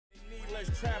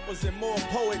trappers and more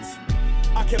poets.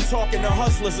 I kept talking to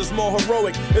hustlers, it's more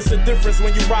heroic. It's a difference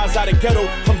when you rise out of ghetto,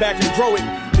 come back and grow it.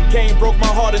 The game broke my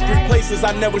heart in 3 places,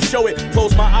 I never show it.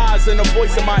 Close my eyes and a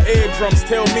voice in my eardrums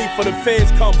tell me for the feds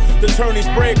come to turn these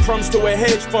breadcrumbs to a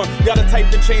hedge fund. Y'all the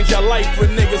type to change your life when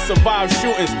niggas survive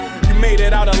shootings. You made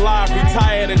it out alive,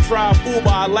 retired and drive Uber.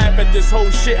 I laugh at this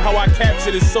whole shit, how I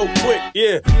captured it so quick,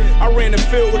 yeah. I ran the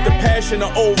field with the passion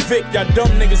of old Vic. Y'all dumb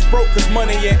niggas broke cause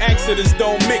money and accidents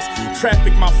don't mix.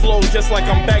 Traffic my flow just like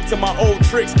I'm back to my old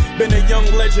tricks. Been a young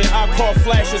legend, I caught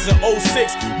flashes in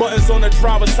 06. Buttons on the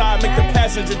driver's side make the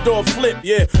passenger door flip,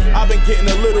 yeah. I've been getting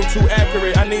a little too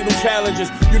accurate, I need new challenges.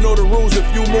 You know the rules, if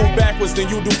you move backwards then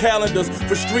you do calendars.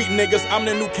 For street niggas, I'm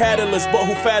the new catalyst, but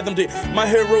who fathomed it? My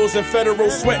heroes in federal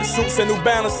sweatsuits and New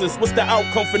Balances. What's the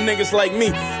outcome for niggas like me?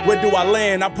 Where do I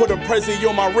land? I put a Prezi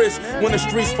on my wrist when the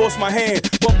streets force my hand.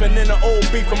 Bumping in the old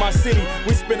beef in my city.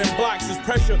 We spinning blocks, it's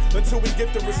pressure until we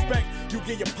get the respect. You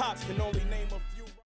get your pops, can only name a